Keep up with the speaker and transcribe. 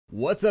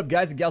What's up,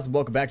 guys and gals, and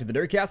welcome back to the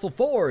Nerd Castle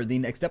for the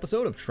next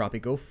episode of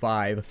Tropico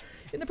 5.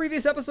 In the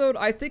previous episode,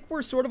 I think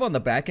we're sort of on the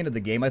back end of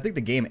the game. I think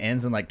the game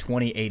ends in like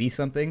 2080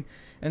 something.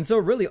 And so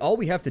really all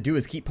we have to do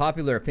is keep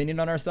popular opinion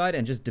on our side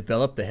and just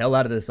develop the hell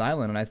out of this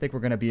island. And I think we're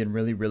going to be in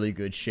really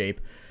good shape.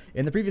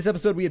 In the previous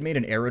episode, we had made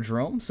an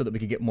aerodrome so that we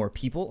could get more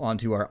people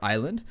onto our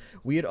island.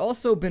 We had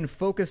also been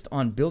focused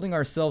on building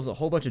ourselves a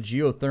whole bunch of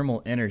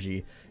geothermal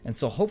energy. And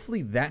so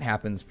hopefully that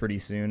happens pretty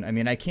soon. I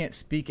mean, I can't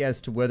speak as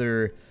to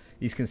whether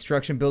these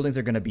construction buildings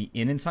are going to be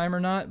in time or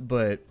not,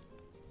 but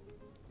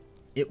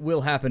it will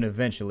happen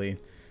eventually.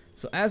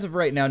 So as of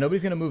right now,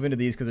 nobody's going to move into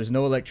these because there's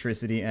no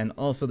electricity, and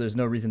also there's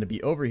no reason to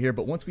be over here.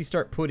 But once we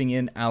start putting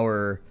in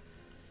we're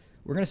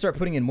going to start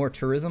putting in more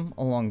tourism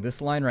along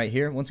this line right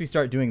here. Once we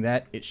start doing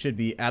that, it should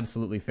be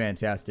absolutely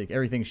fantastic.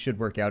 Everything should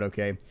work out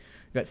okay.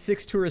 We've got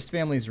 6 tourist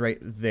families right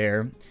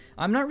there.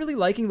 I'm not really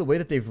liking the way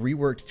that they've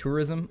reworked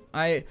tourism.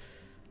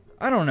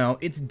 I don't know,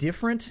 it's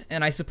different,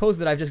 and I suppose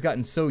that I've just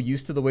gotten so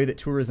used to the way that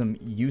tourism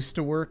used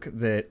to work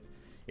that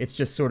it's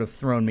just sort of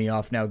thrown me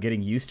off now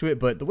getting used to it.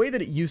 But the way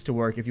that it used to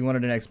work, if you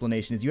wanted an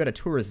explanation, is you had a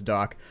tourist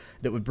dock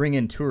that would bring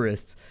in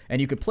tourists, and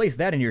you could place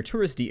that in your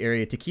touristy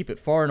area to keep it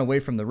far and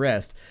away from the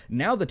rest.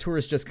 Now the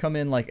tourists just come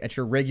in like at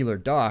your regular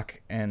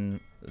dock,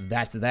 and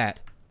that's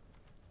that.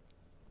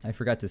 I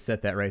forgot to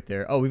set that right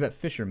there. Oh, we've got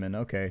fishermen,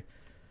 okay.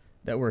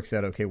 That works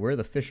out okay. Where are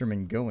the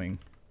fishermen going?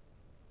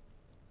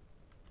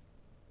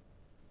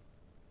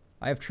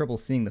 I have trouble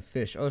seeing the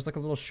fish. Oh, there's like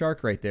a little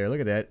shark right there. Look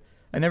at that.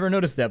 I never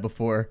noticed that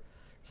before.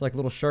 There's like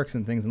little sharks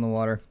and things in the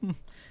water.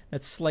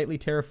 That's slightly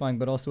terrifying,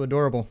 but also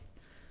adorable.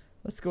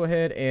 Let's go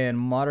ahead and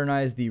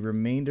modernize the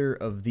remainder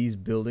of these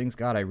buildings.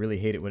 God, I really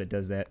hate it when it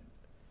does that,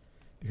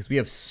 because we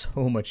have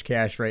so much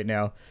cash right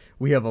now.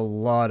 We have a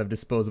lot of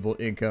disposable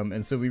income,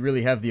 and so we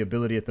really have the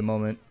ability at the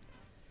moment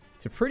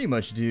to pretty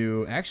much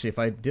do... Actually, if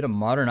I did a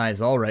modernize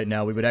all right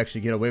now, we would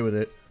actually get away with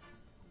it.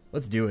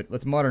 Let's do it.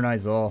 Let's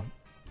modernize all.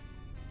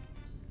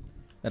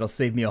 That'll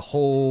save me a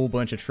whole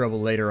bunch of trouble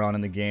later on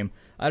in the game.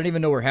 I don't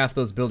even know where half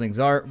those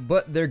buildings are,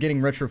 but they're getting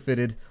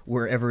retrofitted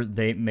wherever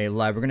they may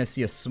lie. We're going to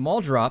see a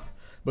small drop,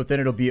 but then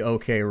it'll be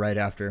okay right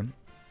after.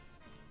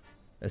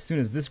 As soon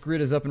as this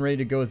grid is up and ready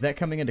to go, is that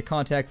coming into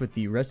contact with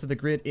the rest of the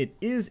grid? It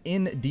is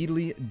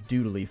indeedly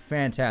doodly.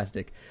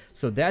 Fantastic.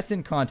 So that's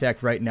in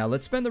contact right now.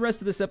 Let's spend the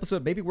rest of this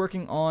episode maybe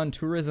working on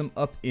tourism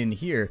up in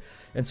here.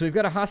 And so we've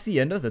got a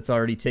hacienda that's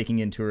already taking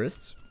in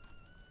tourists.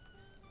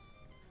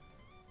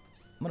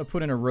 I'm going to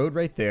put in a road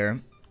right there.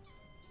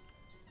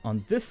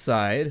 On this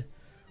side,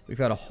 we've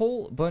got a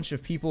whole bunch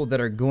of people that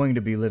are going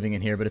to be living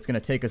in here, but it's going to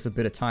take us a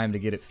bit of time to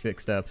get it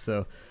fixed up.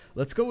 So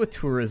let's go with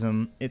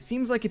tourism. It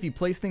seems like if you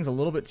place things a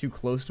little bit too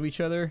close to each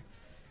other,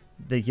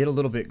 they get a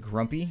little bit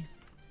grumpy.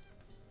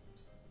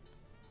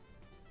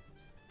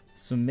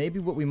 So maybe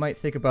what we might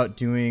think about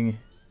doing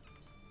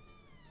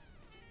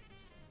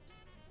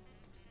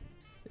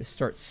is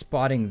start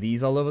spotting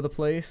these all over the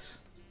place.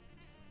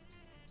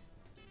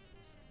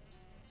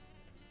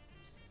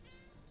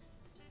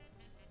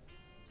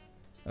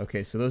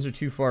 Okay, so those are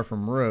too far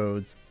from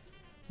roads,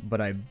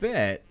 but I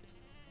bet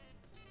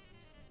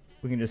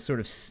we can just sort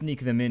of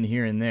sneak them in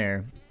here and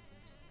there.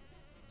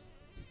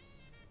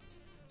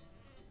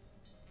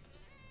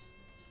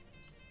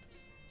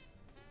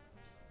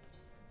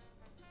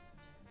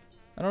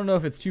 I don't know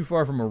if it's too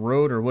far from a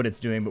road or what it's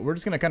doing, but we're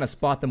just going to kind of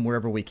spot them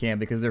wherever we can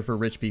because they're for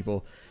rich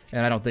people,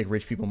 and I don't think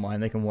rich people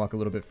mind. They can walk a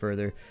little bit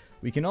further.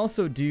 We can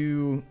also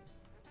do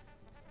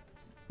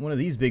one of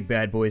these big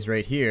bad boys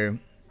right here.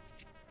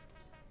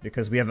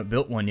 Because we haven't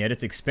built one yet.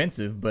 It's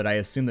expensive, but I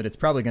assume that it's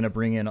probably going to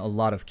bring in a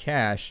lot of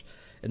cash.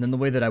 And then the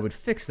way that I would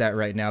fix that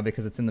right now,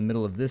 because it's in the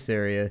middle of this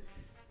area,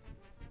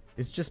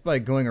 is just by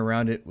going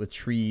around it with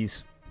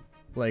trees,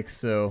 like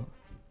so.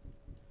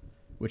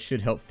 Which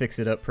should help fix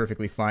it up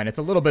perfectly fine. It's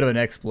a little bit of an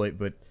exploit,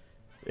 but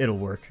it'll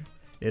work.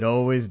 It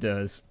always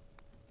does.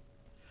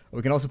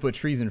 We can also put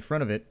trees in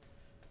front of it.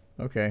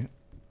 Okay.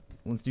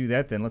 Let's do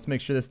that then. Let's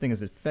make sure this thing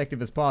is as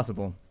effective as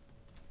possible.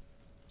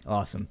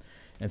 Awesome.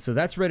 And so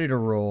that's ready to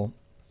roll.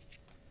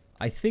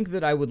 I think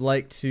that I would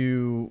like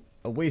to...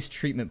 A waste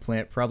treatment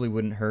plant probably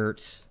wouldn't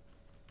hurt.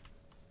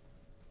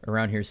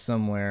 Around here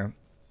somewhere.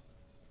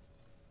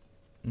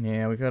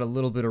 Yeah, we've got a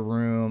little bit of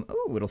room.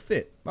 Oh, it'll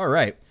fit.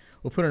 Alright.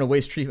 We'll put in a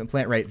waste treatment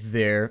plant right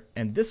there.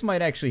 And this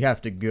might actually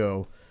have to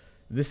go.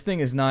 This thing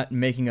is not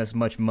making us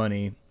much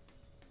money.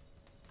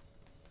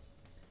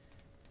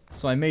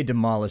 So I may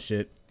demolish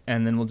it.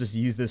 And then we'll just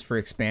use this for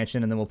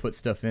expansion. And then we'll put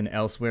stuff in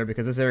elsewhere.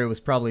 Because this area was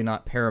probably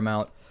not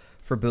paramount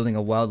for building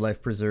a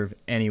wildlife preserve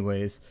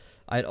anyways.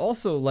 I'd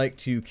also like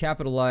to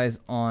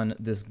capitalize on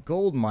this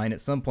gold mine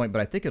at some point,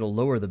 but I think it'll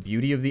lower the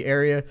beauty of the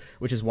area,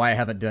 which is why I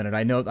haven't done it.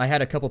 I know I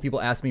had a couple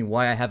people ask me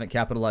why I haven't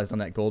capitalized on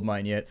that gold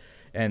mine yet,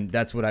 and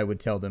that's what I would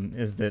tell them,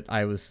 is that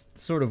I was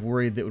sort of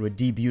worried that it would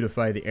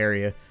de-beautify the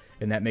area,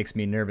 and that makes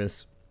me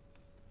nervous.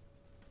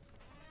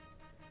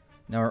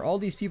 Now, are all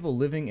these people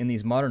living in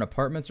these modern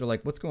apartments, or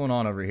like, what's going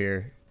on over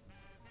here?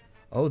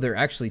 Oh, they're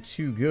actually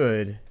too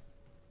good.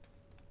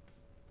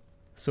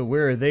 So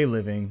where are they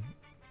living?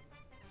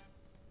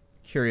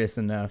 Curious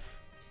enough.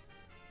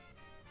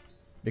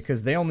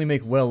 because they only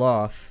make well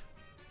off,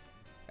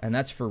 and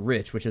that's for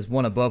rich, which is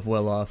one above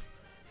well off.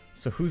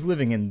 So who's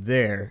living in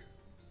there?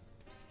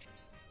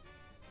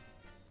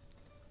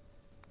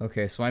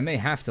 Okay, so I may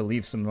have to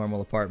leave some normal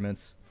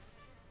apartments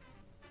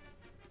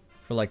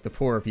for like the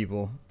poorer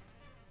people.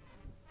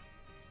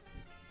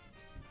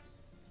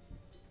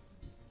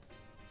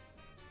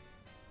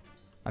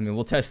 I mean,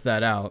 we'll test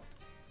that out.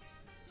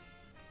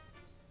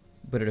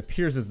 But it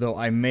appears as though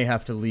I may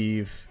have to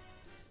leave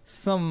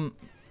some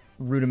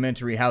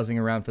rudimentary housing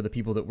around for the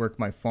people that work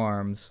my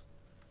farms,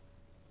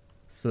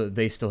 so that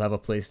they still have a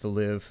place to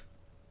live.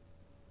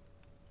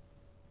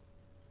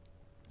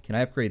 Can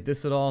I upgrade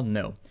this at all?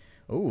 No.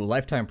 Oh,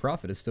 lifetime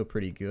profit is still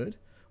pretty good.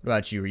 What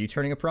about you? Are you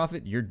turning a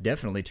profit? You're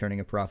definitely turning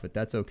a profit.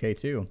 That's okay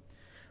too.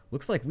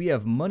 Looks like we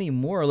have money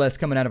more or less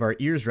coming out of our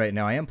ears right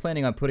now. I am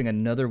planning on putting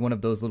another one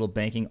of those little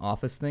banking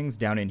office things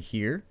down in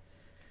here,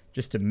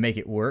 just to make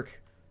it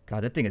work.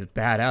 God, that thing is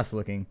badass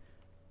looking.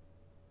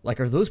 Like,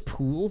 are those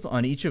pools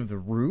on each of the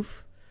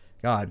roof?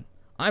 God,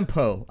 I'm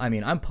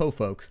Po,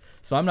 folks,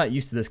 so I'm not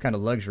used to this kind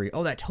of luxury.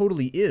 Oh, that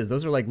totally is.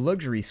 Those are like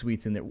luxury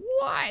suites in there.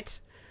 What?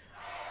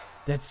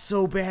 That's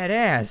so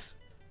badass.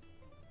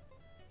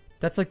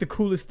 That's like the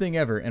coolest thing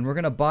ever. And we're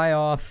going to buy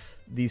off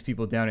these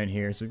people down in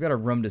here. So we've got a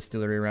rum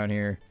distillery around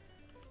here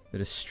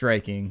that is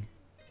striking.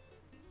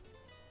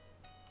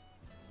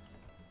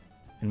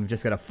 And we've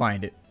just got to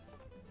find it.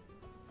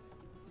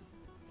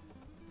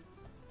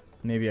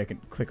 Maybe I can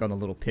click on the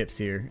little pips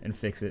here and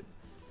fix it.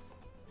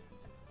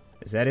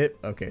 Is that it?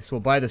 Okay, so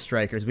we'll buy the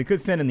strikers. We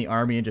could send in the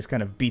army and just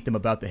kind of beat them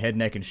about the head,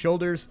 neck, and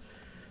shoulders.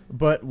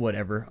 But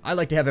whatever. I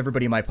like to have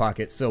everybody in my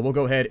pocket, so we'll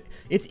go ahead.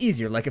 It's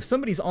easier. Like, if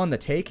somebody's on the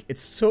take,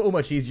 it's so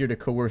much easier to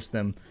coerce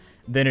them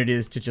than it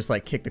is to just,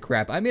 like, kick the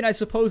crap. I mean, I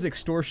suppose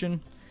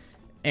extortion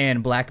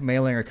and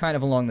blackmailing are kind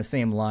of along the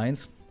same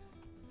lines.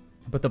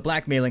 But the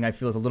blackmailing, I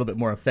feel, is a little bit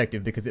more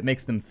effective because it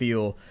makes them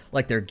feel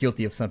like they're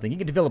guilty of something. You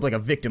can develop, like, a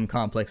victim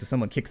complex if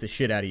someone kicks the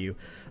shit out of you.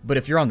 But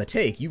if you're on the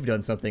take, you've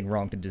done something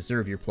wrong to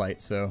deserve your plight,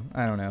 so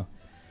I don't know.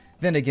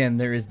 Then again,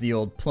 there is the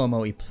old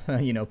plomo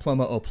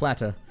o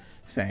plata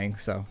saying,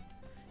 so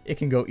it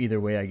can go either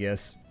way, I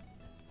guess.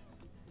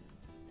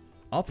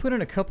 I'll put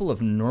in a couple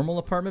of normal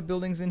apartment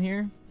buildings in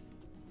here.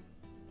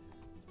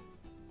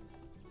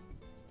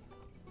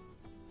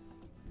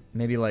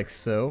 Maybe like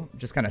so.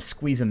 Just kind of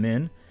squeeze them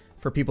in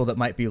for people that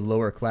might be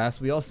lower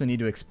class. We also need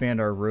to expand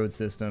our road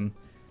system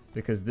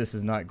because this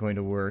is not going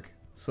to work.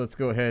 So let's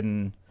go ahead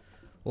and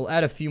we'll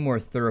add a few more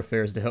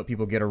thoroughfares to help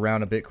people get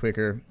around a bit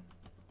quicker.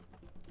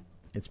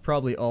 It's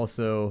probably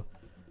also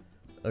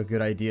a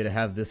good idea to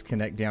have this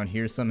connect down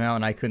here somehow,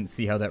 and I couldn't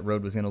see how that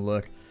road was going to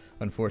look,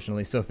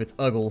 unfortunately. So if it's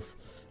uggles,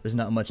 there's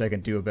not much I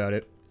can do about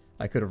it.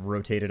 I could have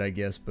rotated, I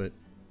guess, but,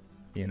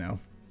 you know.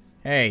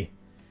 Hey,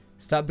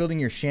 stop building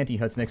your shanty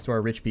huts next to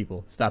our rich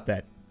people. Stop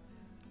that.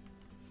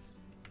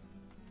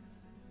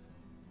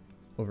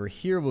 Over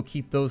here, we'll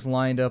keep those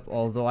lined up,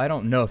 although I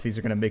don't know if these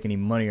are going to make any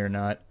money or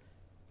not.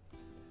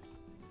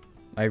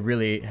 I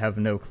really have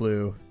no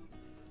clue.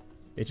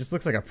 It just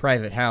looks like a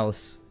private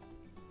house.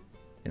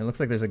 And it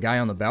looks like there's a guy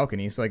on the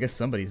balcony, so I guess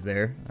somebody's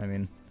there. I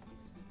mean,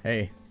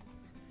 hey,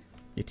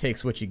 it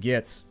takes what you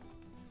gets.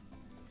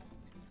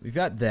 We've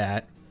got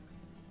that.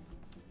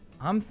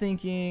 I'm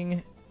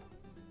thinking,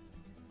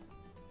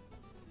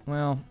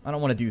 well, I don't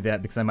want to do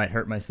that because I might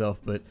hurt myself,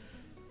 but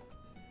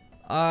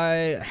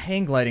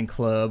hang gliding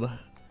club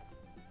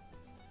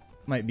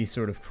might be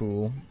sort of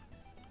cool.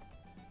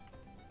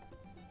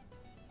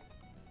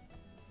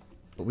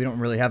 But we don't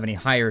really have any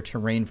higher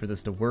terrain for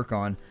this to work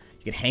on.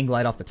 You could hang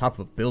glide off the top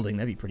of a building.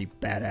 That'd be pretty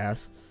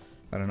badass.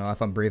 I don't know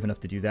if I'm brave enough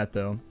to do that,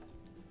 though.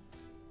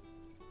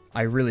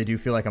 I really do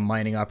feel like a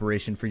mining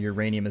operation for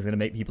uranium is going to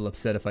make people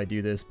upset if I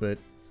do this, but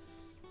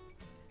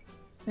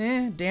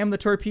damn the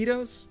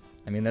torpedoes.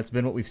 I mean, that's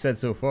been what we've said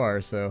so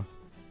far, so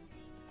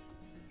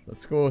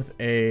let's go with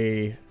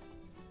a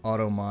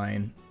auto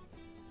mine.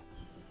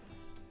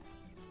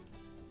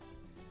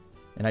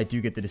 And I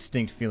do get the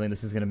distinct feeling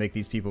this is going to make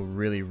these people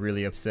really,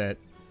 really upset.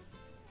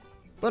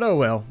 But oh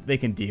well, they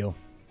can deal.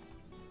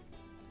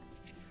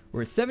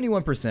 We're at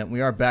 71%.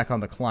 We are back on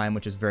the climb,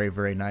 which is very,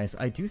 very nice.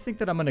 I do think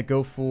that I'm going to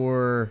go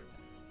for...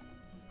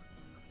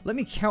 Let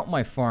me count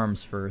my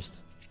farms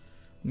first.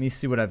 Let me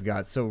see what I've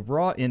got. So,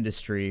 raw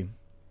industry.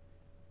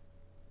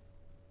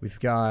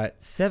 We've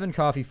got 7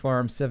 coffee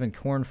farms, 7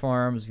 corn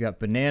farms. We've got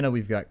banana.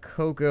 We've got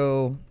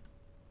cocoa.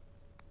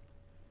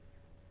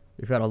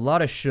 We've got a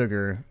lot of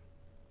sugar.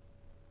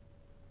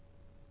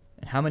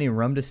 And how many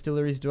rum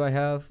distilleries do I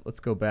have? Let's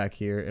go back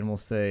here and we'll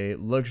say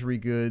luxury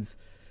goods.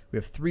 We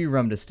have 3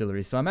 rum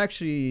distilleries. So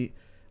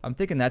I'm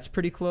thinking that's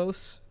pretty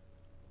close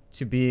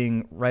to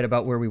being right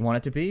about where we want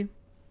it to be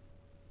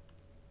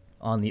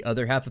on the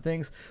other half of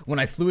things. When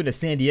I flew into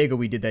San Diego,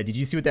 we did that. Did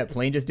you see what that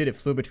plane just did? It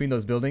flew between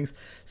those buildings.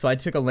 So I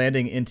took a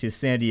landing into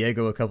San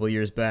Diego a couple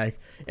years back,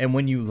 and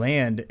when you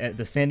land at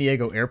the San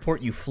Diego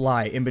airport, you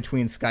fly in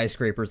between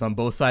skyscrapers on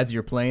both sides of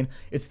your plane.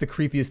 It's the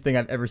creepiest thing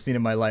I've ever seen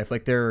in my life.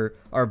 Like, there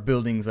are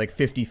buildings like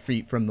 50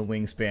 feet from the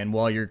wingspan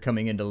while you're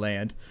coming into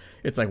land.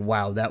 It's like,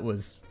 wow, that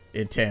was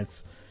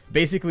intense.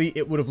 Basically,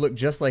 it would have looked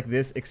just like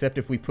this, except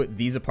if we put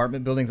these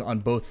apartment buildings on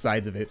both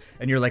sides of it,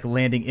 and you're like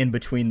landing in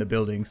between the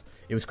buildings.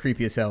 It was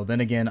creepy as hell.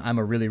 Then again, I'm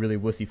a really, really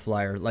wussy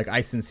flyer. Like,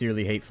 I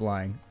sincerely hate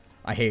flying.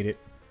 I hate it.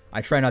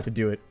 I try not to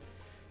do it.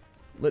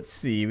 Let's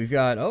see, we've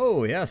got,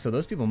 oh yeah, so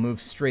those people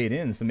move straight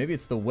in, so maybe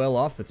it's the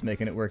well-off that's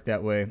making it work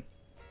that way.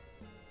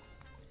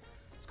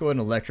 Let's go ahead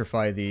and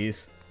electrify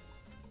these.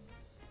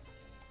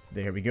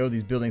 There we go,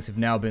 these buildings have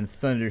now been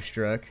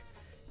thunderstruck.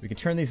 We can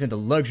turn these into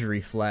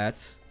luxury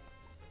flats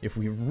if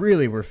we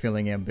really were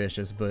feeling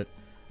ambitious, but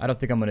I don't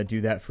think I'm going to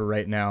do that for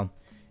right now.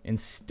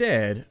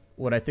 Instead,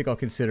 what I think I'll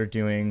consider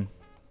doing...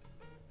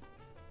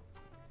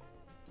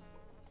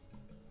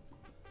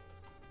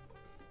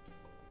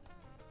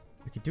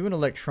 We could do an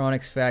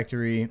electronics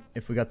factory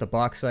if we got the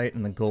bauxite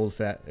and the gold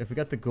if we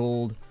got the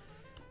gold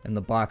and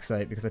the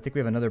bauxite, because I think we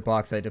have another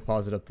bauxite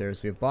deposit up there.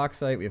 So we have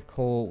bauxite, we have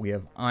coal, we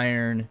have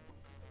iron.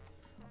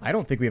 I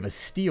don't think we have a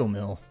steel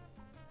mill.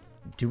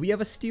 Do we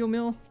have a steel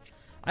mill?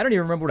 I don't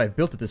even remember what I've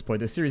built at this point.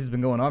 This series has been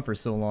going on for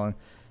so long.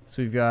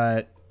 So we've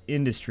got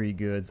industry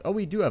goods. Oh,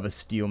 we do have a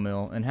steel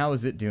mill. And how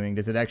is it doing?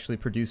 Does it actually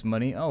produce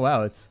money? Oh,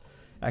 wow, it's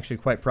actually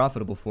quite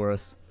profitable for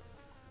us.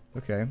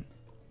 Okay.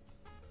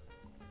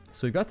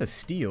 So we've got the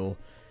steel.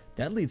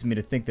 That leads me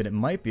to think that it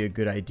might be a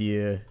good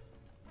idea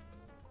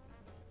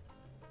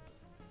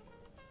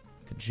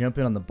to jump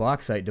in on the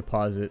bauxite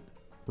deposit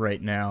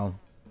right now.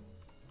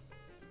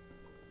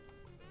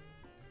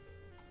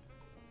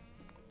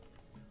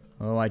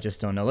 Oh, I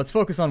just don't know. Let's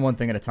focus on one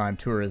thing at a time,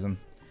 tourism.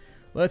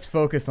 Let's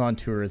focus on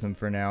tourism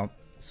for now.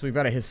 So we've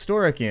got a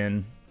historic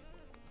inn.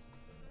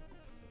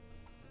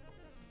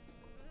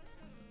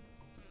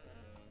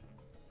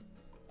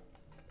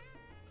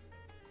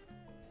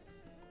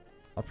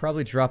 I'll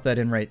probably drop that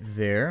in right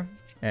there.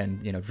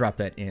 And, you know, drop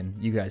that in.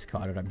 You guys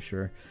caught it, I'm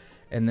sure.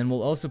 And then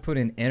we'll also put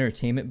in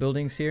entertainment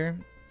buildings here.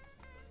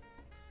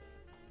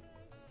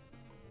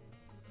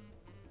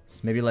 So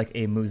maybe like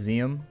a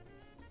museum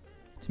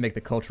to make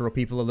the cultural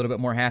people a little bit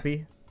more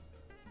happy.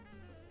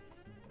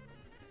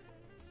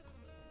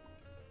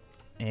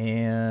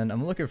 And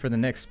I'm looking for the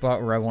next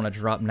spot where I want to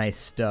drop nice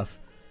stuff.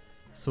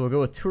 So we'll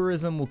go with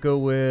tourism. We'll go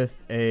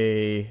with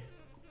a...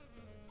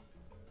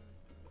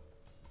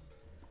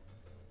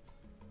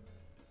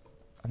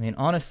 I mean,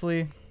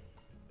 honestly,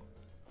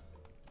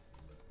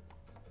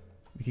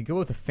 we could go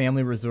with a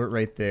family resort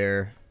right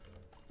there.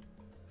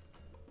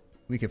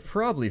 We could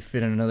probably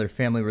fit in another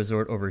family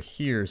resort over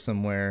here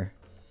somewhere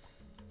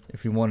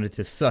if we wanted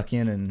to suck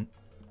in and,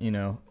 you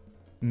know,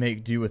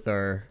 make do with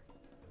our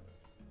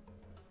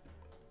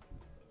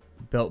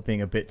belt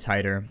being a bit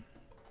tighter.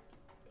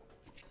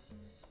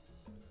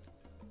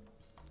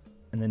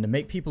 And then to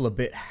make people a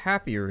bit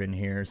happier in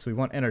here, so we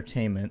want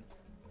entertainment.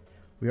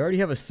 We already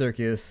have a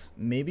circus,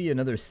 maybe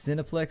another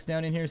Cineplex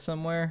down in here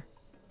somewhere.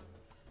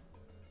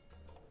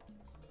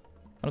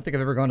 I don't think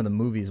I've ever gone to the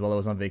movies while I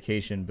was on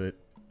vacation, but...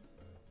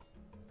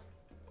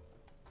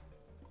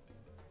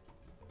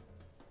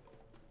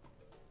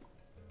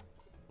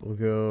 We'll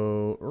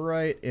go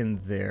right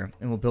in there,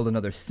 and we'll build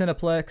another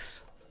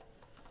Cineplex.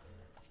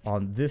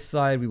 On this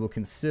side, we will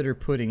consider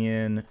putting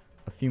in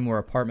a few more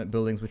apartment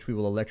buildings, which we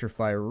will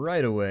electrify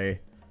right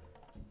away.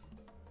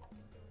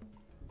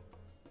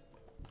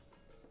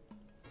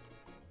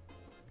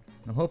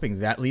 I'm hoping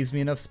that leaves me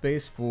enough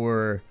space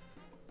for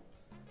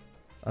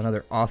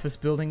another office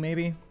building,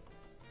 maybe?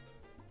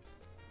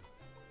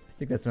 I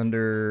think that's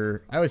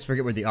under... I always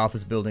forget where the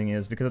office building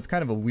is, because it's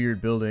kind of a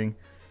weird building.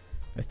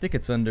 I think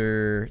it's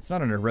under... It's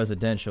not under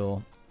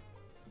residential.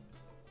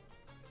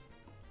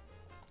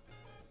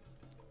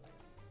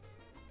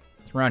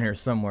 It's around here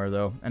somewhere,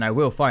 though. And I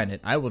will find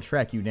it. I will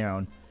track you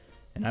down.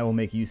 And I will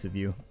make use of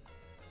you.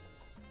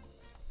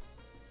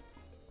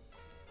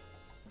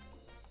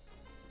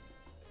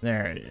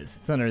 There it is.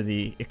 It's under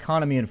the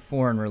economy and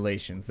foreign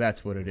relations.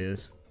 That's what it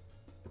is.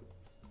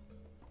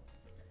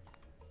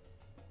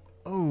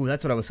 Oh,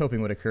 that's what I was hoping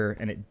would occur,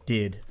 and it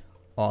did.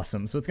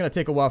 Awesome. So it's going to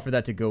take a while for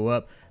that to go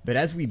up, but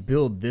as we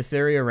build this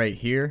area right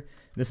here,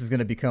 this is going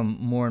to become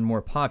more and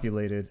more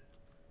populated.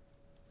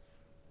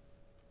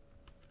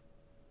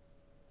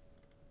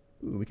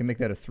 Ooh, we can make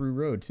that a through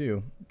road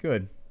too.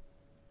 Good.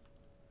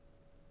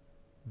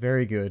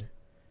 Very good.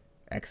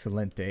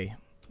 Excelente.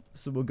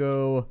 So we'll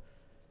go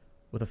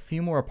with a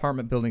few more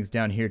apartment buildings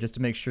down here just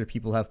to make sure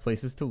people have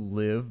places to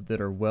live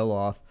that are well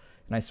off.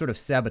 And I sort of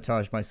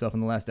sabotaged myself in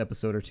the last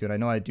episode or two, and I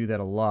know I do that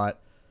a lot.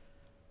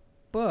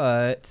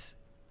 But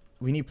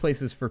we need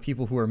places for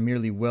people who are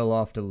merely well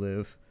off to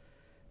live.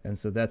 And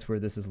so that's where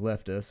this has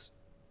left us.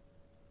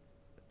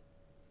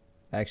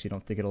 I actually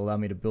don't think it'll allow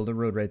me to build a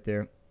road right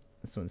there.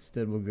 So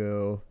instead we'll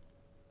go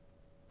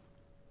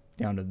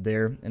down to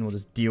there, and we'll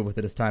just deal with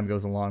it as time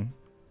goes along.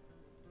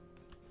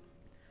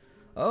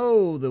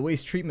 Oh, the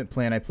waste treatment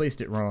plant, I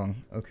placed it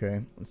wrong.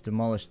 Okay, let's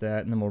demolish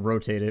that, and then we'll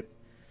rotate it.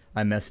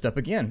 I messed up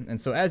again.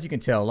 And so as you can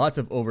tell, lots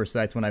of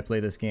oversights when I play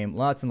this game.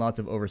 Lots and lots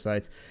of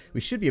oversights.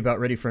 We should be about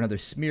ready for another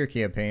smear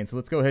campaign, so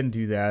let's go ahead and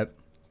do that.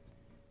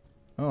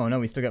 Oh no,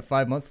 we still got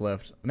 5 months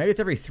left. Maybe it's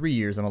every 3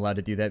 years I'm allowed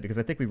to do that, because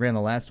I think we ran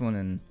the last one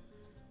in...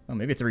 Oh,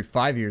 maybe it's every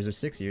 5 years or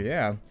 6 years.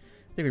 Yeah.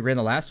 I think we ran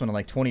the last one in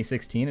like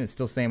 2016, and it's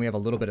still saying we have a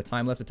little bit of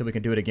time left until we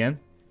can do it again.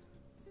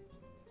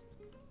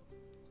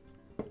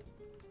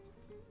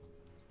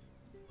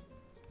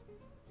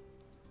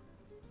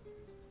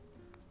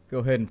 Go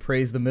ahead and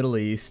praise the Middle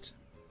East.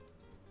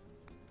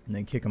 And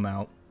then kick them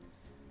out.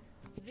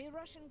 The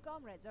Russian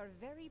comrades are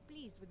very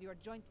pleased with your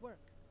joint work.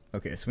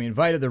 Okay, so we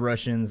invited the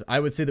Russians. I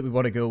would say that we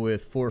want to go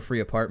with 4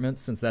 free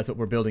apartments, since that's what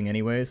we're building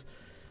anyways.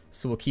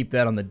 So we'll keep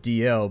that on the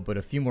DL, but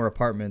a few more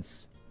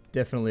apartments,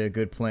 definitely a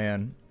good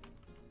plan.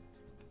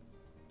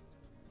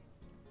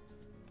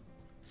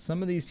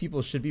 Some of these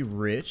people should be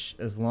rich,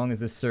 as long as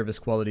this service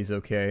quality is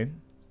okay.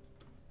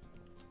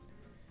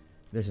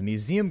 There's a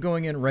museum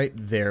going in right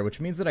there, which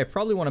means that I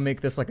probably want to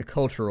make this like a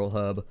cultural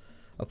hub.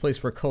 A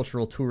place where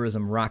cultural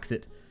tourism rocks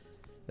it.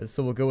 And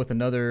so we'll go with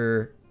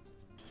another...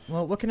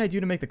 Well, what can I do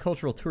to make the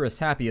cultural tourists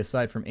happy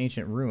aside from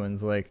ancient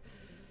ruins? Like,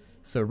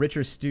 so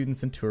richer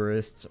students and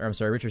tourists, or I'm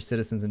sorry, richer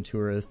citizens and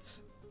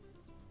tourists.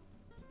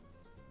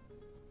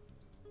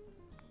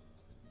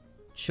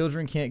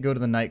 Children can't go to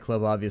the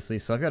nightclub, obviously,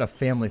 so I've got a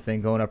family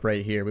thing going up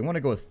right here. We want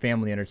to go with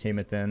family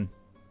entertainment then.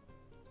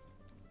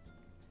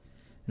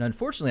 And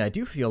unfortunately, I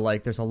do feel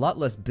like there's a lot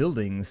less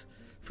buildings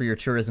for your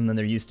tourism than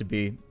there used to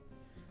be.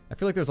 I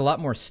feel like there's a lot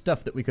more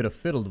stuff that we could have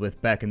fiddled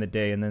with back in the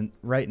day, and then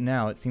right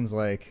now it seems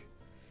like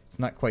it's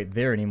not quite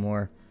there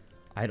anymore.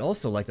 I'd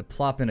also like to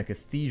plop in a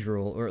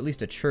cathedral, or at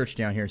least a church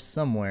down here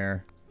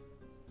somewhere.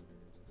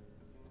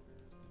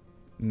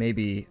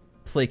 Maybe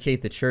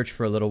placate the church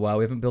for a little while.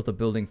 We haven't built a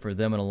building for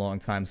them in a long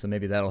time, so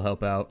maybe that'll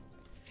help out.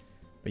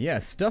 But yeah,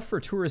 stuff for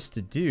tourists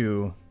to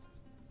do.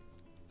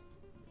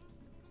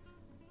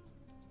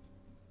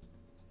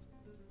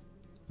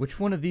 Which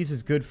one of these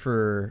is good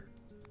for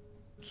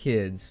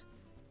kids?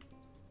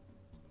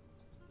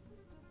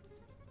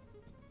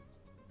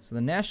 So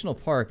the national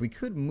park, we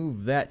could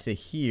move that to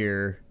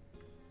here.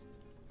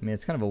 I mean,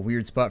 it's kind of a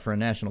weird spot for a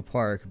national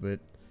park, but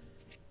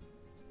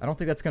I don't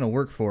think that's going to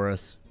work for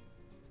us.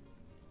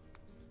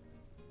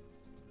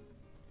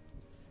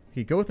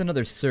 We could go with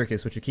another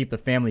circus, which would keep the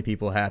family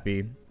people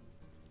happy.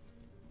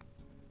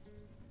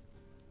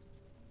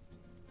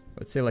 I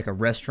would say like a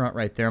restaurant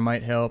right there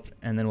might help,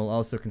 and then we'll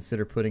also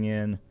consider putting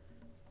in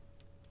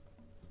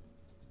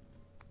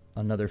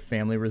another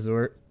family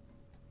resort.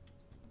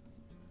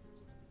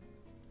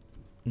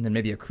 And then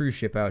maybe a cruise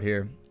ship out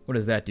here. What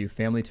does that do?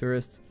 Family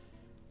tourists?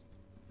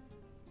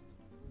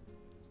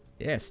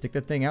 Yeah, stick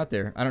that thing out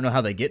there. I don't know how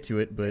they get to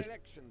it, but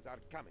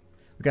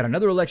we've got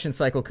another election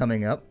cycle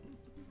coming up.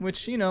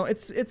 Which, you know,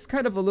 it's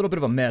kind of a little bit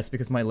of a mess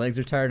because my legs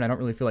are tired and I don't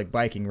really feel like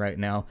biking right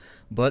now.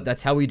 But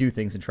that's how we do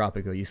things in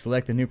Tropico. You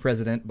select the new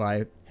president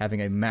by having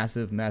a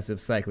massive,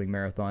 massive cycling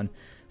marathon.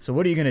 So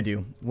what are you going to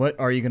do? What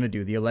are you going to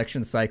do? The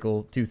election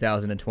cycle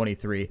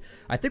 2023.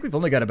 I think we've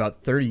only got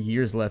about 30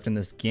 years left in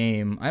this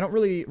game. I don't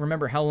really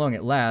remember how long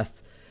it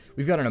lasts.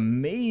 We've got an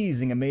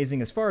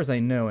amazing, as far as I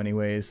know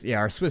anyways. Yeah,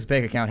 our Swiss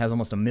bank account has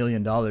almost $1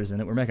 million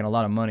in it. We're making a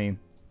lot of money.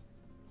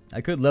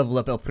 I could level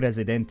up El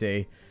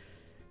Presidente,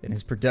 and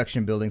his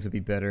production buildings would be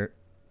better.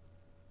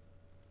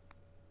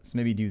 So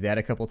maybe do that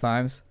a couple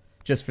times,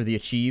 just for the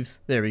achieves.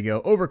 There we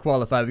go.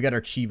 Overqualified. We got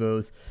our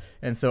Chivos.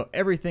 And so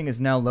everything is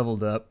now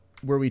leveled up.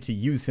 Were we to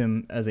use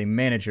him as a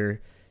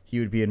manager, he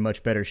would be in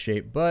much better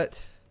shape.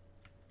 But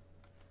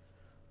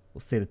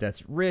we'll say that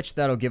that's rich.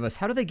 That'll give us...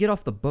 How do they get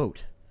off the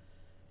boat?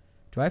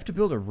 Do I have to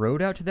build a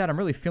road out to that? I'm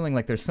really feeling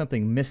like there's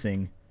something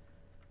missing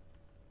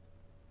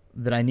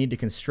that I need to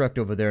construct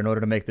over there in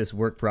order to make this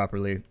work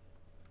properly.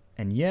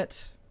 And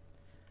yet...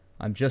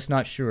 I'm just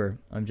not sure.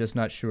 I'm just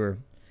not sure.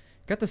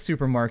 Got the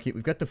supermarket.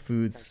 We've got the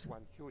foods.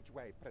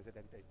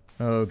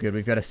 Oh, good.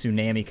 We've got a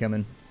tsunami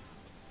coming.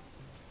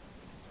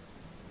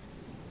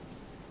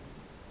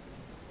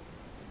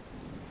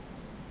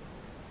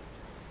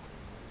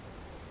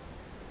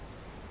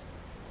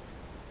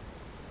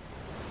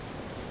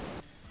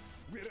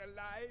 We're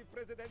alive,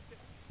 President.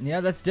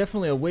 Yeah, that's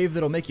definitely a wave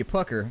that'll make you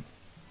pucker.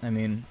 I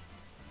mean...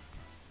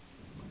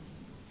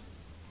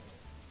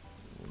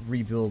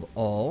 Rebuild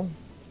all.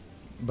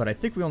 But I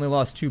think we only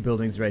lost 2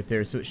 buildings right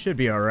there, so it should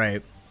be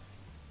alright.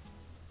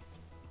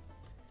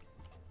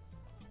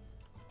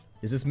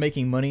 Is this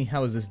making money?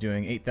 How is this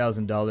doing?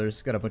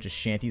 $8,000. Got a bunch of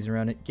shanties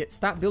around it.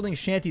 Stop building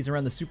shanties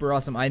around the super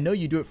awesome. I know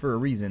you do it for a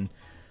reason.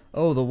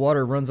 Oh, the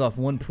water runs off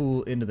one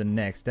pool into the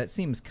next. That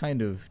seems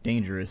kind of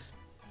dangerous.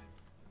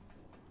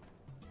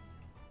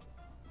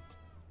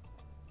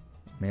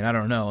 I mean, I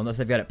don't know, unless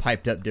they've got it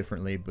piped up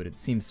differently, but it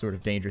seems sort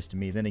of dangerous to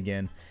me. Then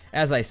again,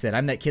 as I said,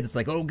 I'm that kid that's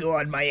like, oh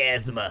god, my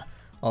asthma,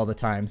 all the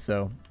time,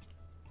 so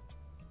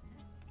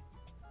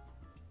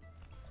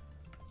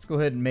let's go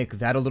ahead and make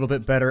that a little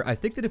bit better. I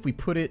think that if we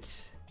put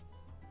it...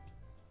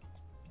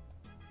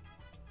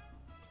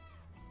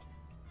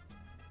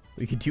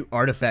 We could do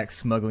artifact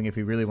smuggling if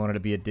we really wanted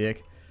to be a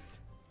dick,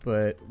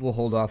 but we'll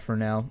hold off for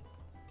now.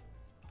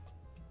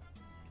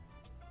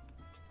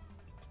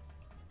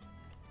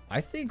 I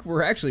think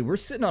we're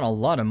sitting on a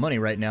lot of money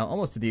right now,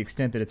 almost to the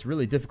extent that it's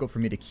really difficult for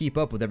me to keep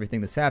up with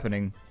everything that's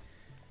happening.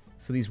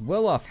 So these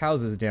well-off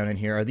houses down in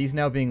here, are these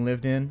now being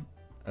lived in?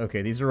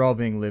 Okay, these are all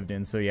being lived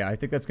in. So yeah, I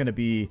think that's going to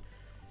be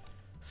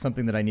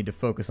something that I need to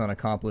focus on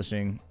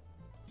accomplishing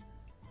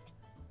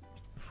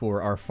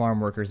for our farm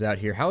workers out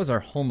here. How is our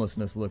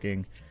homelessness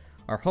looking?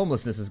 Our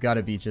homelessness has got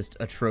to be just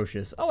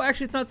atrocious. Oh,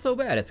 actually, it's not so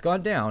bad. It's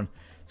gone down.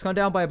 It's gone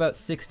down by about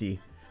 60.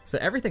 So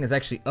everything is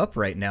actually up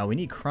right now. We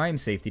need crime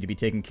safety to be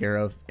taken care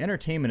of.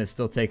 Entertainment is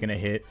still taking a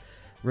hit.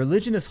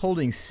 Religion is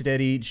holding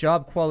steady.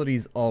 Job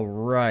quality's all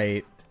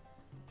right.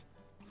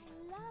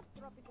 I love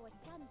Tropico at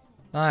sunset.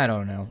 I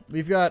don't know.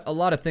 We've got a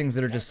lot of things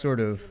that are just sort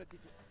of...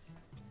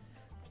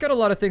 Got a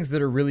lot of things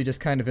that are really just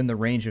kind of in the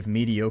range of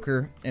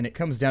mediocre, and it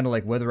comes down to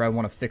like whether I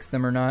want to fix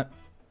them or not.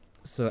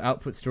 So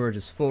output storage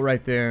is full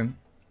right there.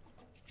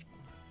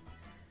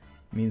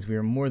 Means we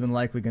are more than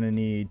likely going to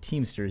need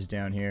Teamsters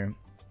down here.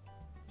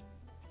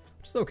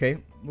 Which is okay.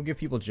 We'll give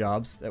people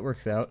jobs. That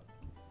works out.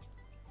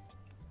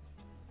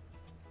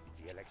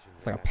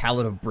 It's like a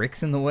pallet of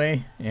bricks in the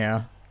way.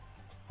 Yeah.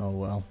 Oh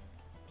well.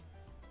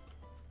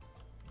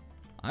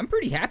 I'm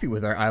pretty happy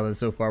with our island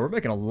so far. We're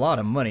making a lot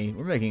of money.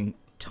 We're making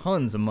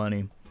tons of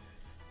money.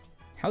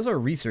 How's our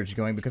research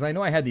going? Because I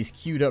know I had these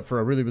queued up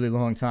for a really, really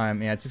long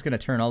time. Yeah, it's just going to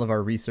turn all of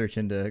our research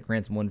into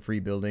grants 1 free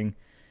building.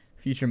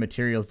 Future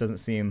materials doesn't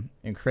seem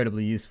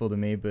incredibly useful to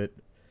me, but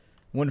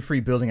 1 free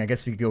building, I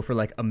guess we could go for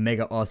like a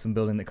mega awesome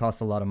building that costs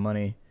a lot of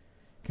money.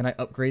 Can I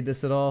upgrade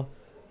this at all?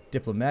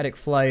 Diplomatic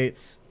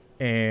flights,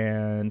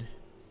 and...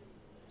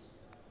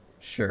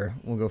 Sure,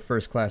 we'll go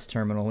first class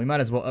terminal. We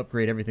might as well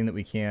upgrade everything that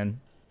we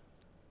can.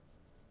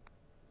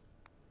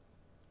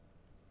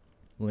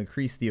 We'll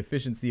increase the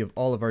efficiency of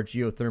all of our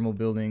geothermal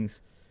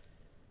buildings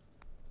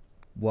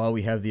while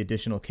we have the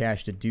additional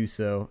cash to do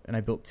so. And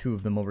I built 2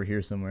 of them over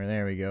here somewhere.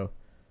 There we go.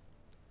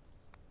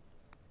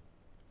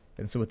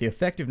 And so with the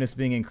effectiveness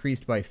being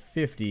increased by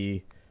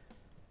 50,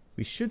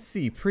 we should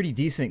see pretty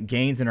decent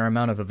gains in our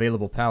amount of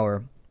available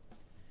power.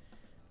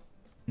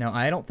 Now,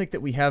 I don't think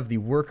that we have the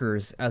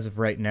workers as of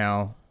right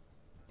now.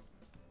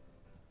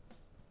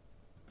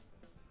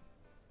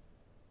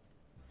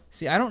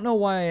 See, I don't know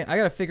why. I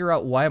gotta figure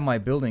out why my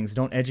buildings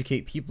don't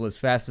educate people as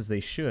fast as they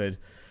should.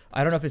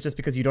 I don't know if it's just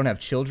because you don't have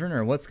children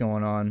or what's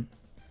going on.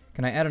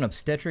 Can I add an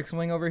obstetrics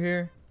wing over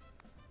here?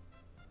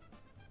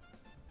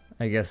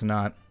 I guess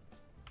not.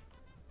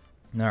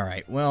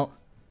 Alright, well,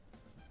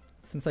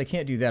 since I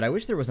can't do that, I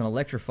wish there was an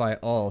electrify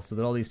all so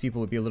that all these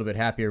people would be a little bit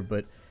happier,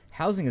 but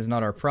housing is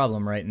not our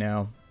problem right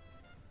now.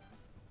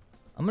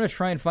 I'm gonna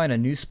try and find a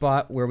new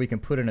spot where we can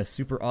put in a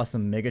super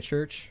awesome mega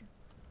church.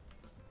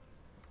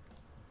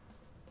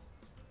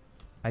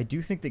 I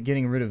do think that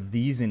getting rid of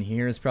these in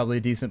here is probably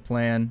a decent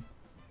plan.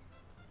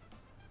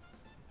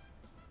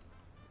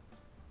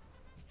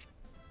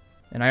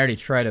 And I already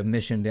tried a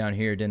mission down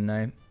here, didn't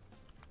I?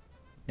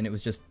 And it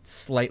was just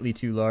slightly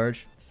too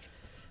large.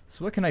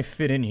 So what can I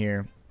fit in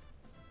here?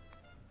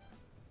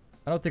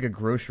 I don't think a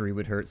grocery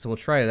would hurt, so we'll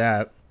try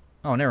that.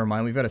 Oh, never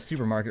mind. We've got a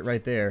supermarket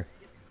right there.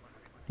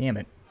 Damn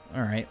it.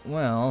 Alright,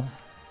 well...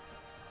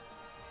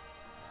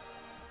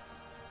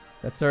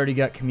 That's already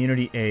got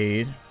community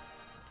aid.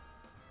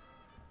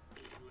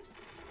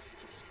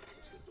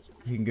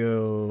 You can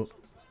go...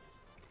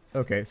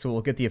 Okay, so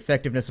we'll get the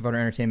effectiveness of our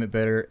entertainment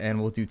better, and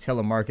we'll do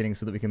telemarketing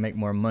so that we can make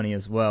more money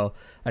as well.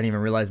 I didn't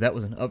even realize that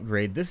was an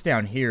upgrade. This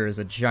down here is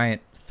a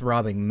giant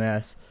throbbing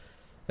mess,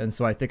 and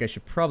so I think I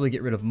should probably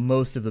get rid of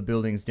most of the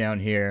buildings down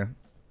here.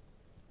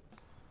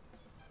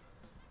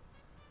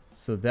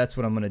 So that's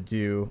what I'm going to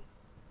do.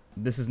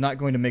 This is not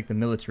going to make the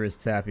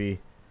militarists happy,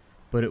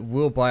 but it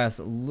will buy us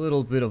a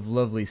little bit of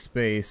lovely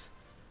space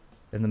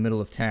in the middle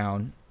of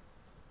town.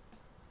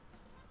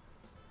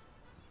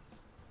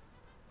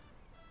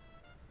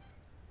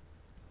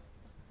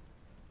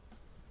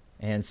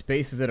 And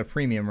space is at a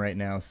premium right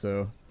now,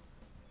 so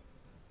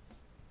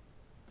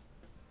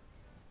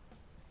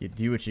you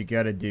do what you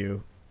gotta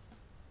do.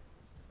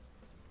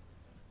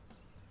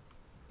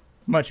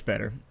 Much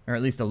better, or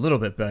at least a little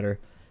bit better.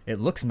 It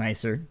looks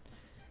nicer.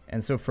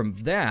 And so from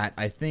that,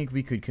 I think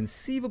we could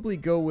conceivably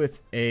go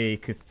with a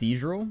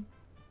cathedral.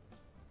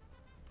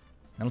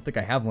 I don't think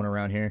I have one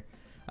around here.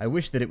 I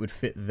wish that it would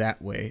fit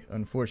that way.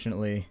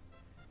 Unfortunately,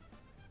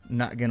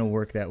 not gonna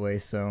work that way,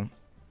 so...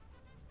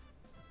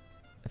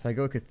 If I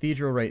go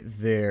cathedral right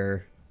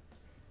there...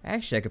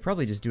 Actually, I could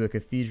probably just do a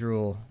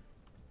cathedral...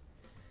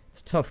 It's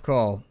a tough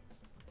call,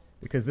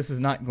 because this is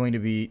not going to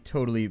be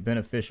totally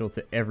beneficial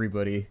to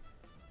everybody.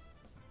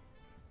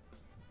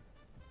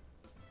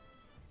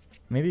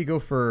 Maybe go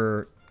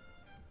for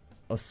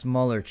a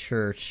smaller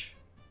church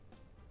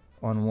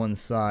on one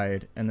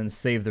side, and then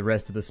save the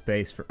rest of the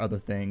space for other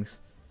things.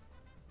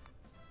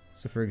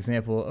 So for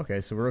example,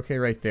 okay, so we're okay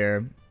right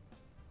there.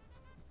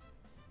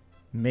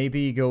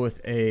 Maybe go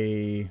with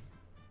a...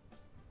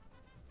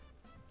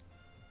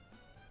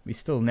 We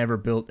still never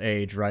built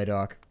a dry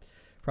dock.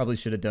 Probably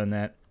should have done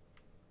that.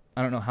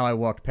 I don't know how I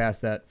walked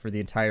past that for the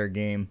entire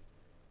game.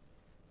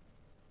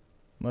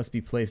 Must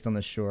be placed on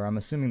the shore. I'm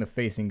assuming the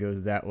facing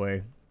goes that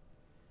way,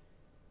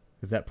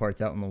 because that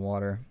part's out in the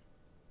water.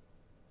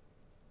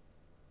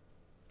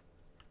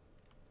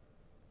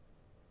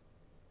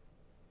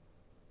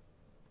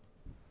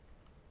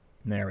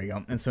 There we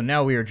go. And so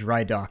now we are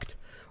dry docked.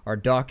 Our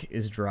dock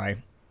is dry.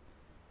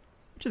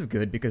 Which is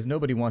good, because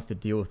nobody wants to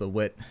deal with a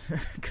wet...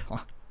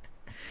 God.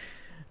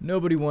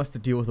 Nobody wants to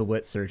deal with a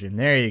wet surgeon.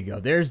 There you go.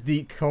 There's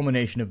the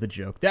culmination of the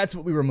joke. That's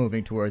what we were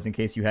moving towards, in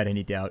case you had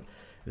any doubt.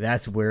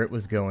 That's where it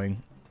was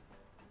going.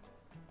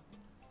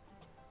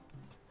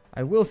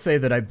 I will say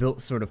that I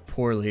built sort of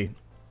poorly.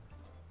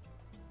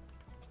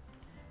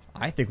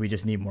 I think we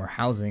just need more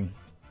housing,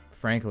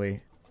 frankly.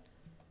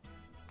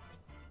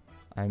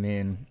 I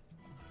mean...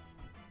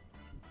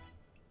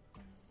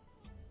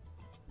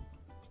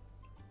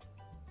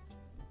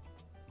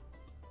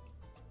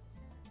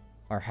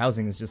 our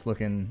housing is just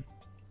looking...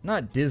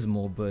 not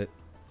dismal, but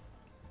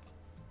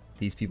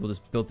these people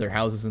just built their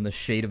houses in the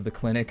shade of the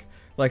clinic.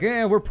 Like,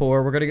 we're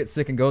poor, we're gonna get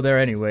sick and go there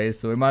anyways,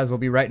 so we might as well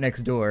be right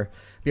next door.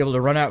 Be able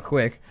to run out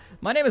quick.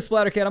 My name is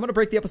Splattercat. I'm gonna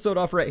break the episode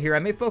off right here. I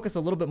may focus a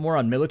little bit more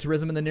on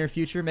militarism in the near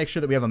future, make sure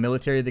that we have a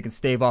military that can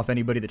stave off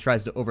anybody that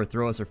tries to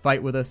overthrow us or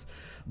fight with us.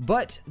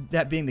 But,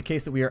 that being the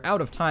case that we are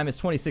out of time, it's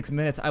 26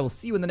 minutes. I will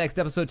see you in the next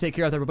episode. Take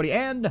care of everybody,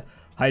 and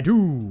I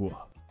do.